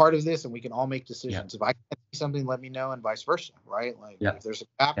 we're all part of this and we can all make Yeah, decisions. If I can see something, let me know, and vice versa, right? Like yeah, if there's a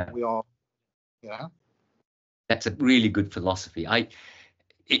gap, yeah. we all, you know. That's a really good philosophy.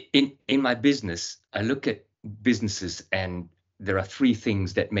 In my business, I look at businesses, and there are three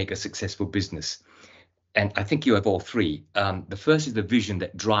things that make a successful business. And I think you have all three. The first is the vision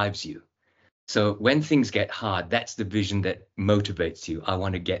that drives you. So when things get hard, that's the vision that motivates you. I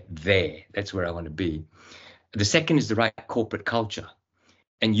want to get there. That's where I want to be. The second is the right corporate culture.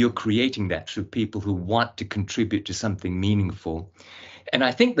 And you're creating that through people who want to contribute to something meaningful. And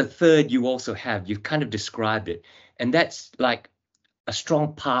I think the third you also have, you've kind of described it, and that's like a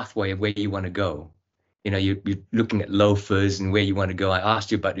strong pathway of where you want to go. You're looking at loafers and where you want to go. I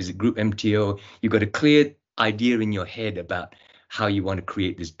asked you about, is it group MTO? You've got a clear idea in your head about how you want to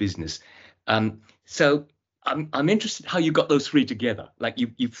create this business. So I'm interested how you got those three together. Like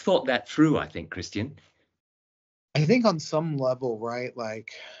you've thought that through, I think, Christian. I think on some level, right?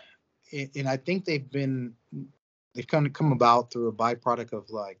 Like, and I think they've kind of come about through a byproduct of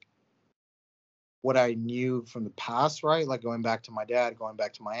like what I knew from the past, right? Like going back to my dad, going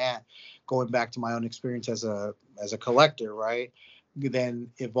back to my aunt, going back to my own experience as a collector, right? Then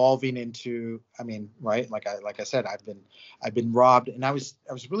evolving into, I mean, right? Like I said, I've been robbed, and I was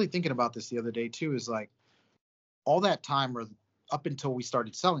really thinking about this the other day too. Is like all that time, or up until we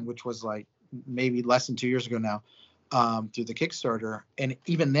started selling, which was like maybe less than 2 years ago now, through the Kickstarter, and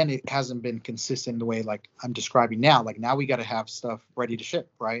even then it hasn't been consistent the way like I'm describing now. Like now we got to have stuff ready to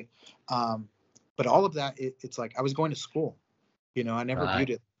ship, right? But all of that, it's like I was going to school. I never Right. viewed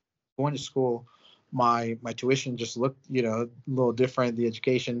it going to school. My tuition just looked, a little different, the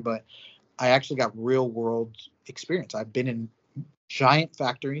education, but I actually got real world experience. I've been in giant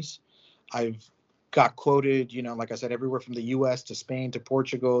factories. I've got quoted, like I said, everywhere from the US to Spain to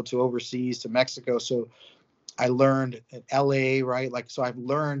Portugal to overseas to Mexico. So I learned in LA, right? Like, so I've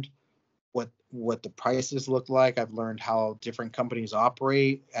learned what the prices look like. I've learned how different companies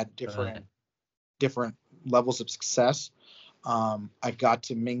operate at different levels of success. I got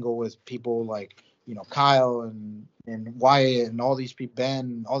to mingle with people like, Kyle and Wyatt and all these people,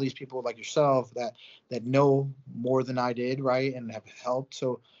 Ben, all these people like yourself that know more than I did, right, and have helped.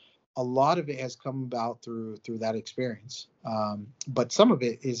 So a lot of it has come about through that experience. But some of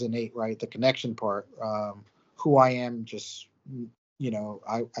it is innate, right? The connection part, who I am, just,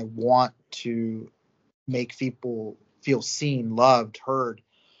 I want to make people feel seen, loved, heard.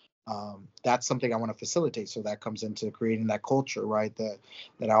 That's something I want to facilitate. So that comes into creating that culture, right? That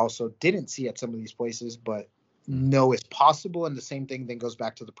I also didn't see at some of these places, but know is possible. And the same thing then goes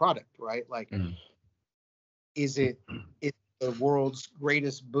back to the product, right? Like, is it the world's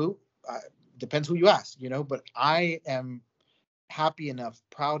greatest boot? Depends who you ask, but I am happy enough,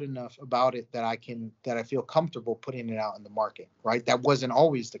 proud enough about it that I feel comfortable putting it out in the market, right? That wasn't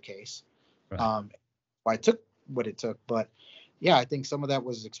always the case. Right. I took what it took, but yeah, I think some of that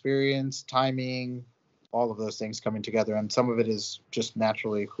was experience, timing, all of those things coming together, and some of it is just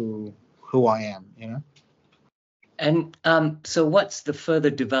naturally who I am. And so what's the further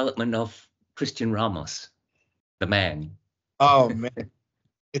development of Christian Ramos, the man? Oh man,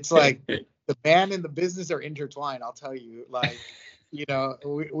 it's like the man and the business are intertwined. I'll tell you, like,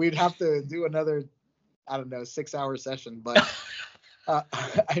 we'd have to do another, I don't know, 6-hour session, but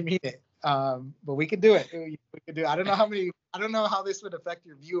I mean it. But we could do it. We could do. I don't know how this would affect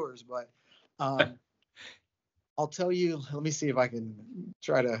your viewers, but I'll tell you. Let me see if I can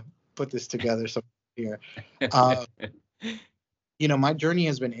try to put this together. So here, my journey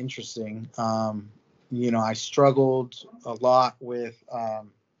has been interesting. I struggled a lot with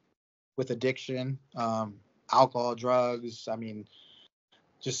addiction, alcohol, drugs. I mean,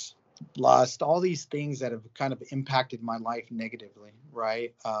 just lust, all these things that have kind of impacted my life negatively,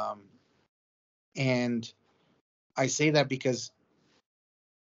 right? And I say that because,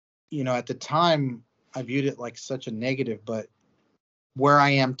 at the time I viewed it like such a negative, but where I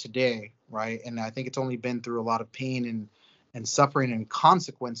am today, right? And I think it's only been through a lot of pain and suffering and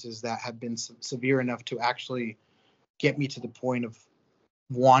consequences that have been severe enough to actually get me to the point of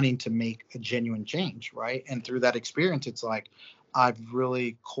wanting to make a genuine change, right? And through that experience, it's like I've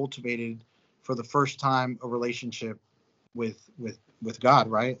really cultivated for the first time a relationship with God,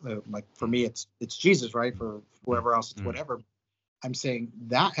 right? Like for me, it's Jesus, right? For whoever else, it's whatever. I'm saying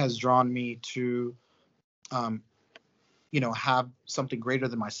that has drawn me to, have something greater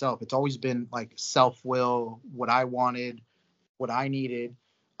than myself. It's always been like self-will, what I wanted, what I needed,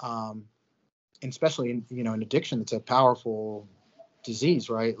 and especially in addiction, it's a powerful disease,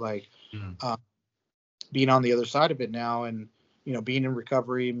 right? Like being on the other side of it now, and being in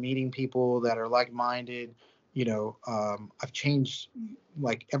recovery, meeting people that are like-minded. I've changed.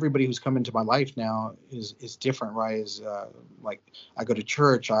 Like everybody who's come into my life now is different, right? Is like I go to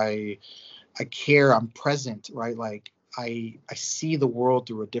church, I care, I'm present, right? Like I see the world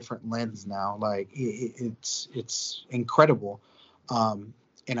through a different lens now. Like it's incredible, and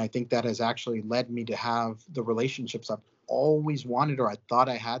I think that has actually led me to have the relationships I've always wanted, or I thought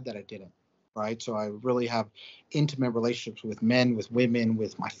I had, that I didn't. Right. So I really have intimate relationships with men, with women,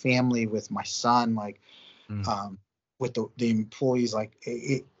 with my family, with my son, like with the employees. Like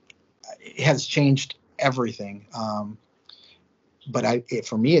it has changed everything. But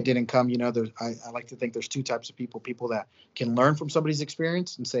for me, it didn't come, I like to think there's two types of people that can learn from somebody's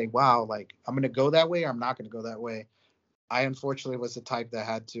experience and say, wow, like I'm going to go that way, or I'm not going to go that way. I unfortunately was the type that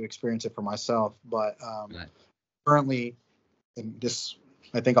had to experience it for myself. But currently, and this,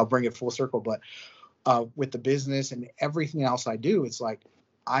 I think I'll bring it full circle, but with the business and everything else I do, it's like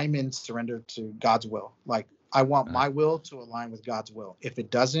I'm in surrender to God's will. Like I want my will to align with God's will. If it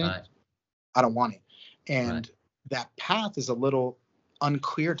doesn't, I don't want it. And that path is a little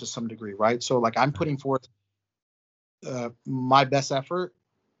unclear to some degree, right? So like I'm putting forth my best effort,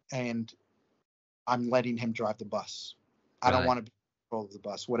 and I'm letting him drive the bus. I don't want to be in control of the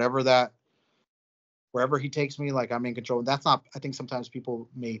bus. Wherever he takes me, like I'm in control. That's not, I think sometimes people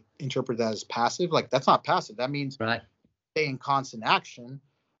may interpret that as passive. Like that's not passive. That means stay in constant action.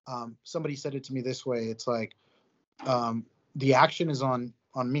 Somebody said it to me this way. It's like the action is on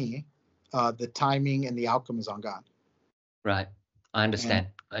me. The timing and the outcome is on God. Right. I understand.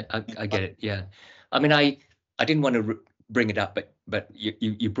 I get it. Yeah. I mean, I didn't want to bring it up, but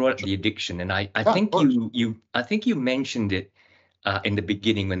you brought up the addiction, and I think you mentioned it in the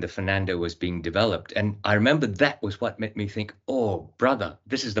beginning when the Fernando was being developed, and I remember that was what made me think, oh, brother,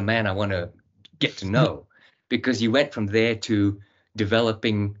 this is the man I want to get to know, because you went from there to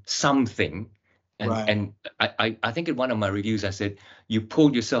developing something, Right. And I think in one of my reviews I said you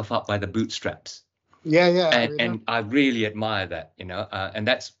pulled yourself up by the bootstraps. Yeah, yeah, I remember. And I really admire that, you know, and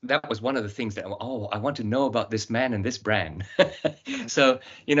that was one of the things that, oh, I want to know about this man and this brand. So,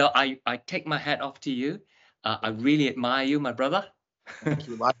 you know, I take my hat off to you. I really admire you, my brother. Thank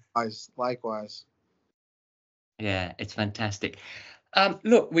you. Likewise, likewise. Yeah, it's fantastic.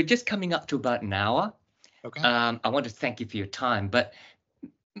 Look, we're just coming up to about an hour. Okay. I want to thank you for your time, but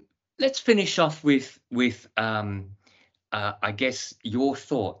let's finish off with I guess your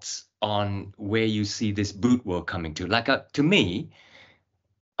thoughts on where you see this boot world coming to. Like to me,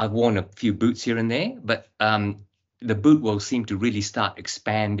 I've worn a few boots here and there, but the boot world seemed to really start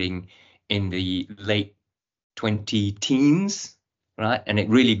expanding in the late 20 teens, right? And it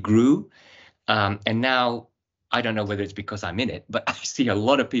really grew. And now I don't know whether it's because I'm in it, but I see a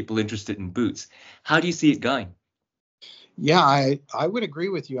lot of people interested in boots. How do you see it going? Yeah, I would agree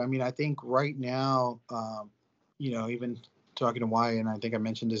with you. I mean, I think right now, even talking to Wyatt, and I think I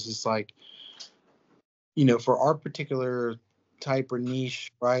mentioned this, is like, for our particular type or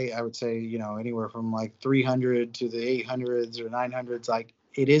niche, right? I would say, anywhere from like 300 to the 800s or 900s, like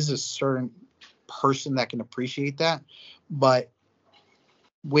it is a certain person that can appreciate that. But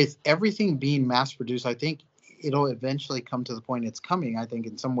with everything being mass produced, I think it'll eventually come to the point it's coming, I think,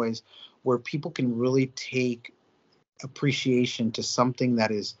 in some ways, where people can really take appreciation to something that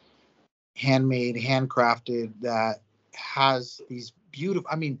is handmade, handcrafted, that has these beautiful,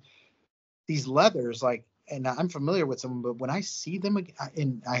 I mean, these leathers, like, and I'm familiar with some, but when I see them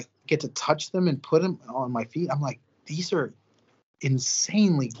and I get to touch them and put them on my feet, I'm like, these are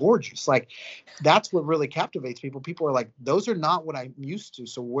insanely gorgeous. Like, that's what really captivates people. People are like, those are not what I'm used to.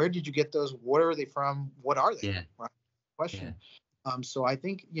 So where did you get those? What are they from? What are they? Yeah, Right? yeah, Question. So I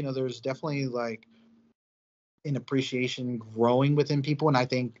think, there's definitely like an appreciation growing within people. And I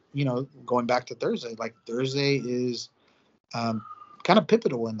think, going back to Thursday, like Thursday is kind of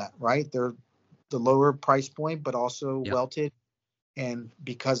pivotal in that, right? They're the lower price point, but also yeah, welted. And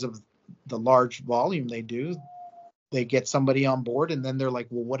because of the large volume they do, they get somebody on board, and then they're like,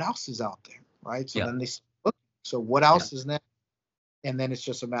 well, what else is out there? Right. So yeah, then they look, so what yeah. else is next? And then it's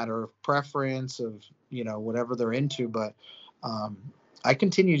just a matter of preference of, whatever they're into. But um, I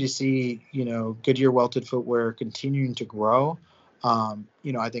continue to see, Goodyear welted footwear continuing to grow. I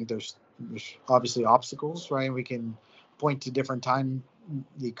think there's obviously obstacles, right? We can point to different time,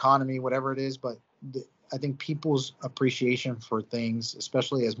 the economy, whatever it is, but I think people's appreciation for things,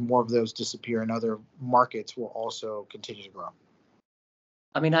 especially as more of those disappear in other markets, will also continue to grow.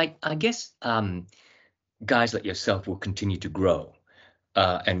 I mean, I guess guys like yourself will continue to grow.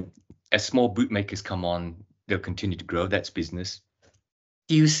 And as small bootmakers come on, they'll continue to grow. That's business.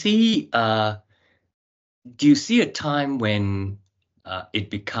 Do you see a time when it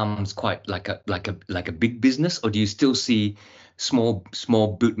becomes quite like a big business, or do you still see small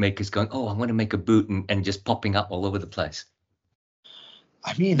bootmakers going, oh, I want to make a boot, and just popping up all over the place?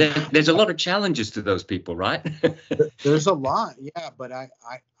 I mean, There's a lot of challenges to those people, right? there's a lot, yeah, but I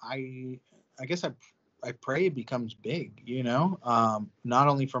guess I pray it becomes big, not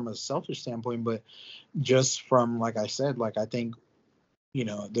only from a selfish standpoint, but just from, like I said, like I think,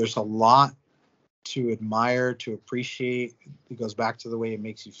 there's a lot to admire, to appreciate. It goes back to the way it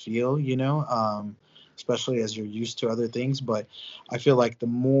makes you feel, especially as you're used to other things. But I feel like the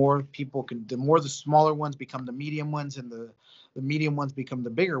more the more the smaller ones become the medium ones, and the medium ones become the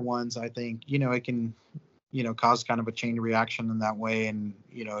bigger ones. I think, it can, cause kind of a chain reaction in that way, and,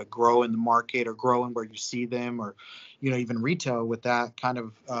 grow in the market, or grow in where you see them, or, even retail with that kind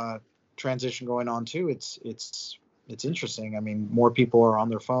of transition going on too. It's interesting. I mean, more people are on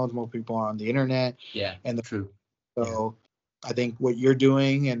their phones, more people are on the internet. Yeah, And true. Yeah. so I think what you're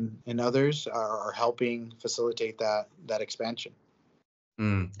doing and others are helping facilitate that expansion.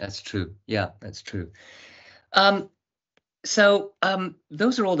 That's true. Yeah, that's true. Um, So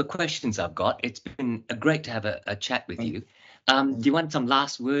those are all the questions I've got. It's been great to have a chat with you. Do you want some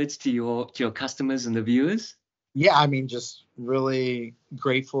last words to your customers and the viewers? Yeah, I mean, just really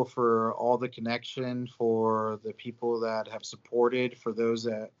grateful for all the connection, for the people that have supported, for those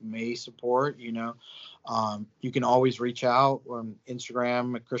that may support. You can always reach out on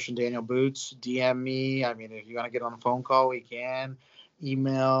Instagram at Christian Daniel Boots, DM me. I mean, if you want to get on a phone call, we can.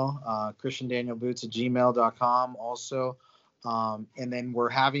 Email christiandanielboots@gmail.com also. And then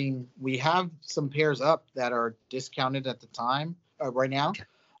we have some pairs up that are discounted at the time, right now. Okay.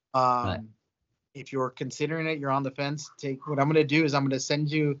 Right. Um, if you're considering it, you're on the fence, what I'm going to do is I'm going to send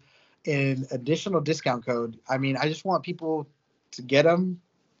you an additional discount code. I mean, I just want people to get them,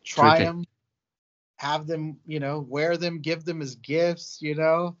 try Terrific. them, have them, wear them, give them as gifts,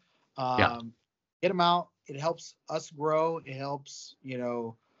 Yeah. get them out. It helps us grow. It helps,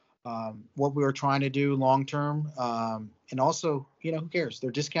 what we were trying to do long term. And also, who cares?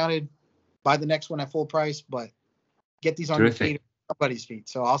 They're discounted. Buy the next one at full price, but get these on your feet, Terrific. somebody's feet.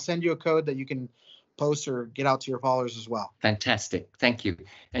 So I'll send you a code that you can post or get out to your followers as well. Fantastic. Thank you.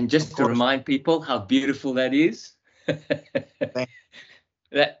 And Of just to course. remind people how beautiful that is, Thank,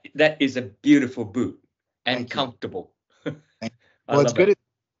 that is a beautiful boot and thank you. comfortable. Thank, I well, it's love good it. at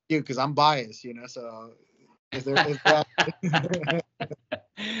you because I'm biased, so if there is that.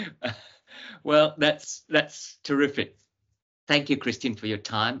 Well, that's terrific. Thank you, Christian, for your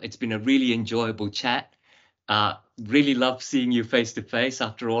time. It's been a really enjoyable chat. Really love seeing you face to face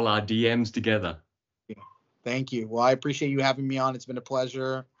after all our DMs together. Thank you. Well, I appreciate you having me on. It's been a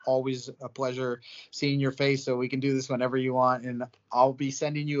pleasure. Always a pleasure seeing your face. So we can do this whenever you want. And I'll be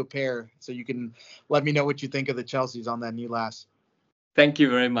sending you a pair so you can let me know what you think of the Chelseas on that new last. Thank you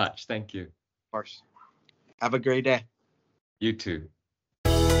very much. Thank you. Of course. Have a great day. You too.